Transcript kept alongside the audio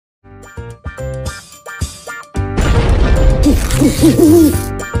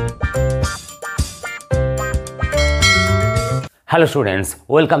Hello students,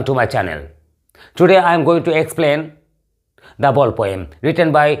 welcome to my channel. Today I am going to explain the ball poem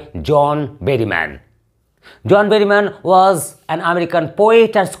written by John Berryman. John Berryman was an American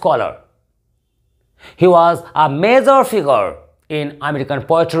poet and scholar. He was a major figure in American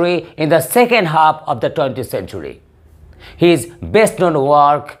poetry in the second half of the 20th century. His best known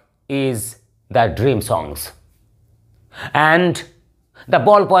work is the Dream Songs. And the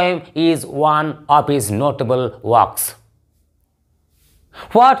ball poem is one of his notable works.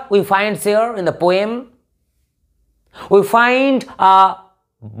 What we find here in the poem? We find a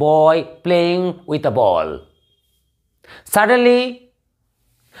boy playing with a ball. Suddenly,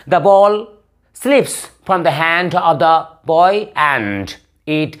 the ball slips from the hand of the boy and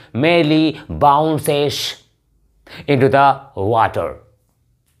it merely bounces into the water.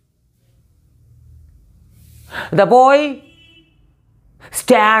 The boy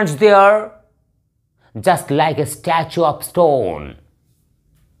stands there just like a statue of stone.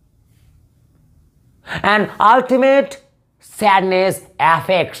 And ultimate sadness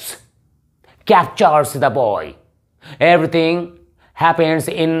captures the boy. Everything happens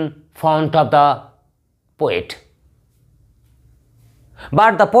in front of the poet.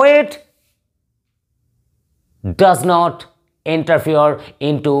 But the poet does not interfere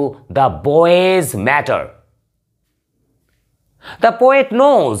into the boy's matter. The poet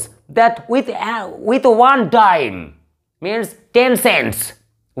knows that with 1 dime, means 10 cents,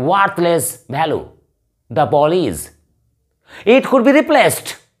 worthless value, the ball is. It could be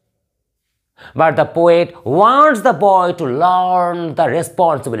replaced. But the poet wants the boy to learn the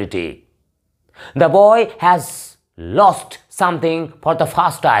responsibility. The boy has lost something for the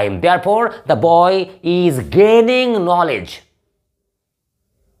first time. Therefore, the boy is gaining knowledge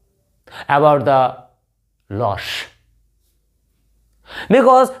about the loss.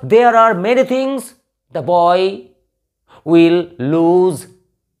 Because there are many things the boy will lose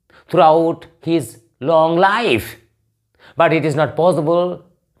throughout his long life. But it is not possible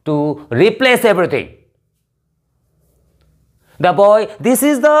to replace everything. The boy, this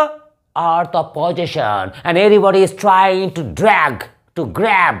is the art of possession, and everybody is trying to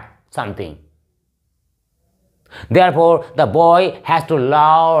grab something. Therefore, the boy has to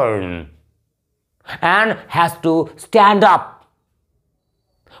learn and has to stand up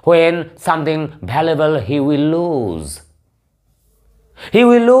when something valuable he will lose. He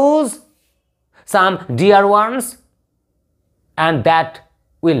will lose some dear ones, and that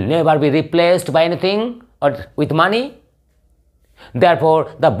will never be replaced by anything or with money.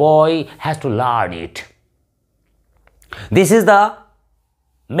 Therefore, the boy has to learn it. This is the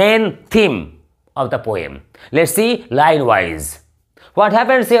main theme of the poem. Let's see Linewise. What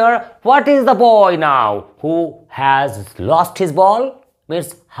happens here? What is the boy now who has lost his ball?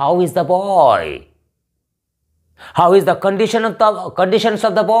 Means, how is the boy? How is the conditions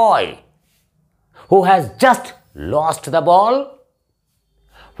of the boy who has just lost the ball?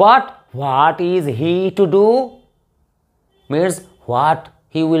 What is he to do? Means, what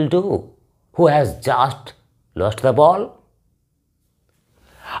he will do who has just lost the ball?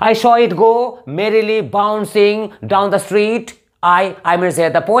 I saw it go merrily bouncing down the street. I may say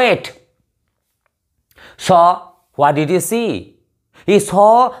the poet saw. What did he see? He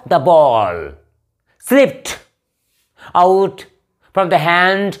saw the ball slipped out from the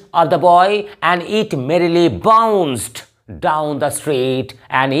hand of the boy, and it merrily bounced down the street,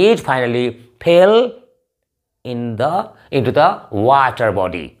 and it finally fell into the water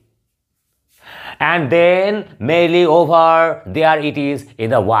body. And then merrily over there it is in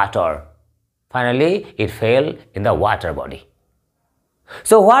the water. Finally, it fell in the water body.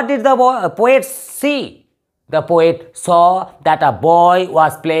 So what did the poet see? The poet saw that a boy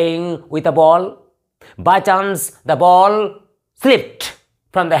was playing with a ball. By chance, the ball slipped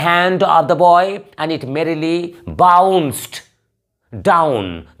from the hand of the boy and it merrily bounced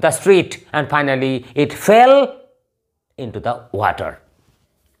down the street, and finally it fell into the water.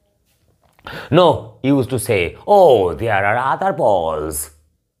 No use to say, oh, there are other balls.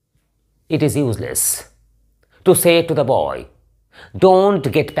 It is useless to say to the boy, don't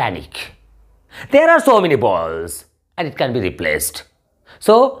get panic. There are so many balls and it can be replaced.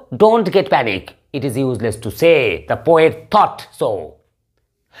 So don't get panic. It is useless to say. The poet thought so.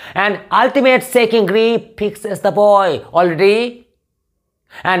 And ultimate shaking grief fixes the boy already.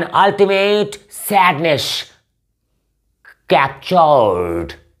 And ultimate sadness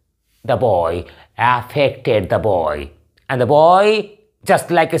captured the boy, affected the boy. And the boy,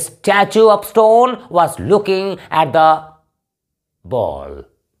 just like a statue of stone, was looking at the ball.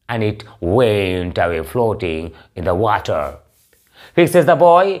 And it went away floating in the water. fixes the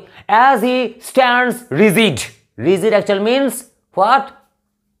boy as he stands rigid. Rigid actually means what?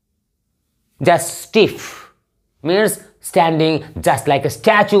 Just stiff. Means standing just like a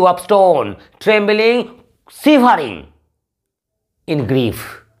statue of stone, trembling, shivering in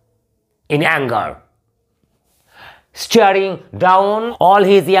grief, in anger, staring down all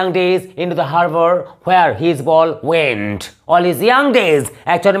his young days into the harbor where his ball went. All his young days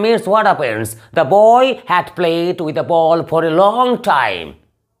actually means what happens? The boy had played with the ball for a long time.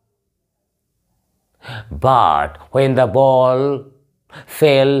 But when the ball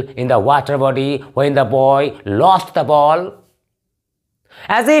fell in the water body, when the boy lost the ball,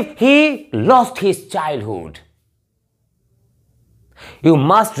 as if he lost his childhood. You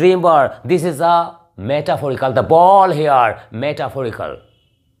must remember, this is a metaphorical, the ball here, metaphorical.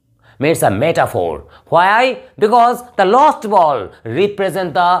 Means a metaphor. Why? Because the lost ball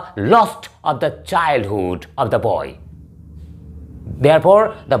represents the lost of the childhood of the boy.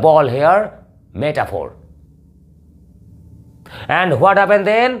 Therefore, the ball here, metaphor. And what happened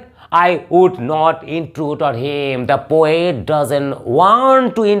then? I would not intrude on him. The poet doesn't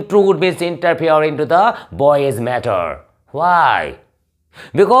want to intrude, means interfere into the boy's matter. Why?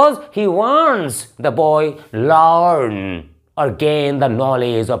 Because he wants the boy learn or gain the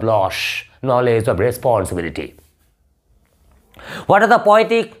knowledge of loss, knowledge of responsibility. What are the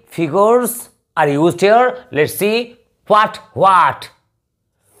poetic figures are used here? Let's see. What?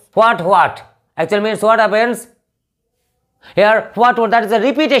 Actually means what happens? Here, what? That is a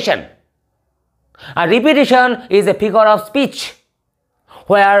repetition. A repetition is a figure of speech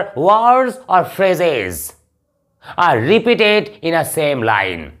where words or phrases are repeated in a same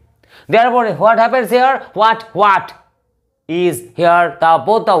line. Therefore, what happens here? What is here,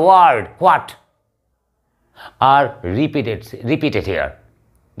 both the word what are repeated here.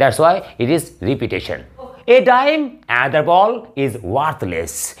 That's why it is repetition. A dime, another ball is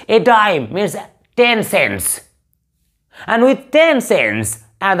worthless. A dime means 10 cents. And with 10 cents,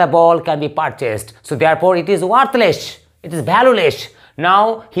 another ball can be purchased. So therefore, it is worthless. It is valueless.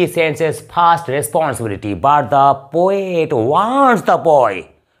 Now he senses past responsibility, but the poet wants the boy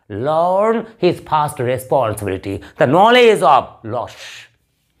learn his past responsibility, the knowledge of loss.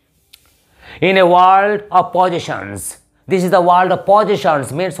 In a world of possessions, this is the world of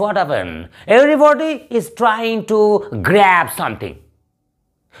possessions, means what happened? Everybody is trying to grab something.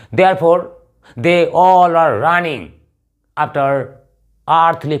 Therefore, they all are running after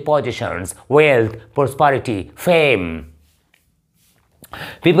earthly possessions, wealth, prosperity, fame.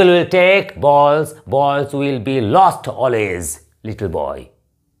 People will take balls will be lost always, little boy.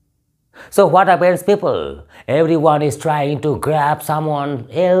 So what happens, people? Everyone is trying to grab someone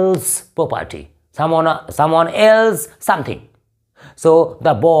else's property, someone else something. So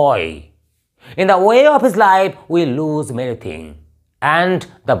the boy, in the way of his life, will lose many things. And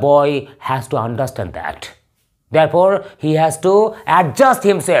the boy has to understand that. Therefore, he has to adjust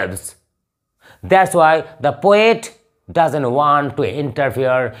himself. That's why the poet doesn't want to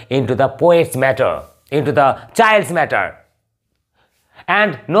interfere into the poet's matter, into the child's matter.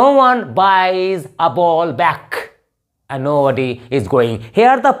 And no one buys a ball back. And nobody is going,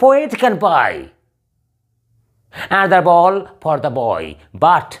 here the poet can buy another ball for the boy.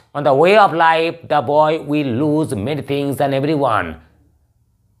 But on the way of life, the boy will lose many things and everyone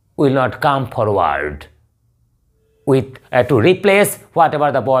will not come forward with to replace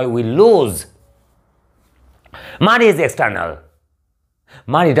whatever the boy will lose. Money is external.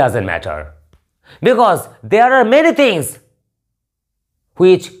 Money doesn't matter. Because there are many things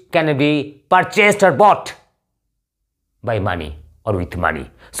which can be purchased or bought by money or with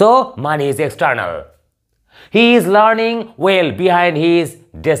money. So, money is external. He is learning well behind his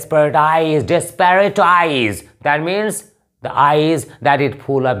desperate eyes. That means the eyes that is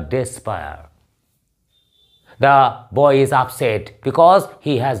full of despair. The boy is upset because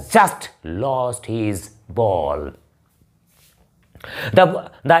he has just lost his ball.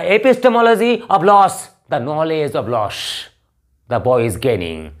 The epistemology of loss, the knowledge of loss, the boy is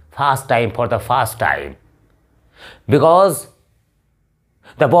gaining for the first time. Because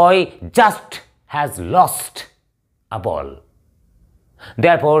the boy just has lost a ball.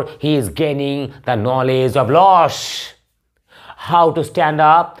 Therefore, he is gaining the knowledge of loss. How to stand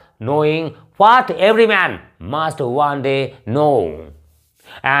up, knowing what every man must one day know.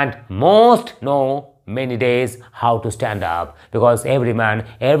 And most know many days how to stand up, because every man,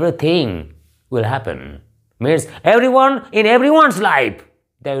 everything will happen. Means everyone in everyone's life,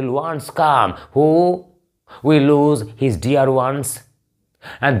 there will once come who will lose his dear ones.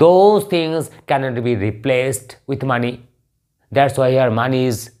 And those things cannot be replaced with money. That's why here money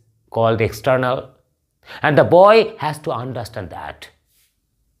is called external. And the boy has to understand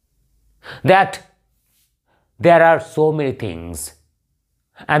that there are so many things,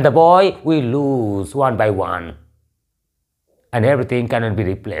 and the boy will lose one by one, and everything cannot be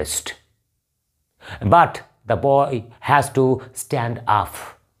replaced. But the boy has to stand up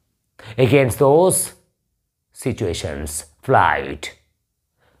against those situations, flight.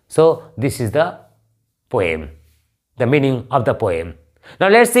 So this is the poem, the meaning of the poem. Now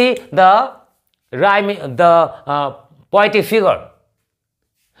let's see the rhyme, the poetic figure,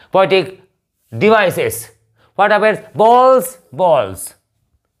 poetic devices. What happens? Balls, balls.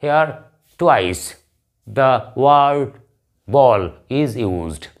 Here twice the word ball is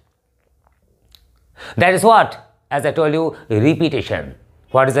used. That is what? As I told you, repetition.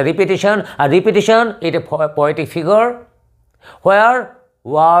 What is a repetition? A repetition is a poetic figure where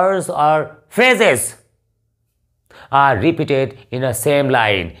words or phrases are repeated in a same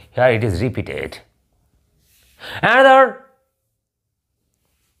line. Here it is repeated. Another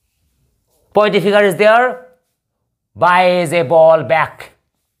poetic figure is there. Buys a ball back.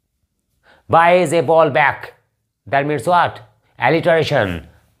 Buys a ball back. That means what? Alliteration.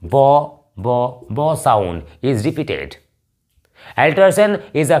 Bo sound is repeated. Alliteration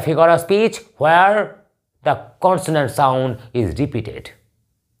is a figure of speech where the consonant sound is repeated.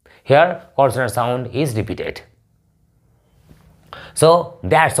 Here consonant sound is repeated. So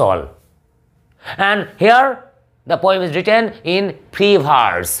that's all. And here the poem is written in free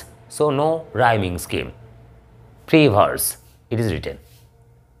verse. So no rhyming scheme. Free verse it is written.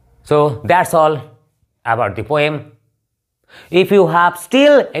 So that's all about the poem. If you have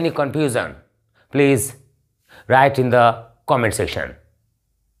still any confusion, please write in the comment section.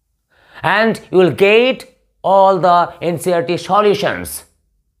 And you will get all the NCERT solutions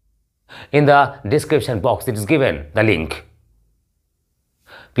in the description box. It is given the link.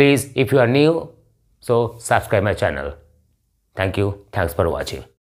 Please, if you are new, so subscribe my channel. Thank you. Thanks for watching.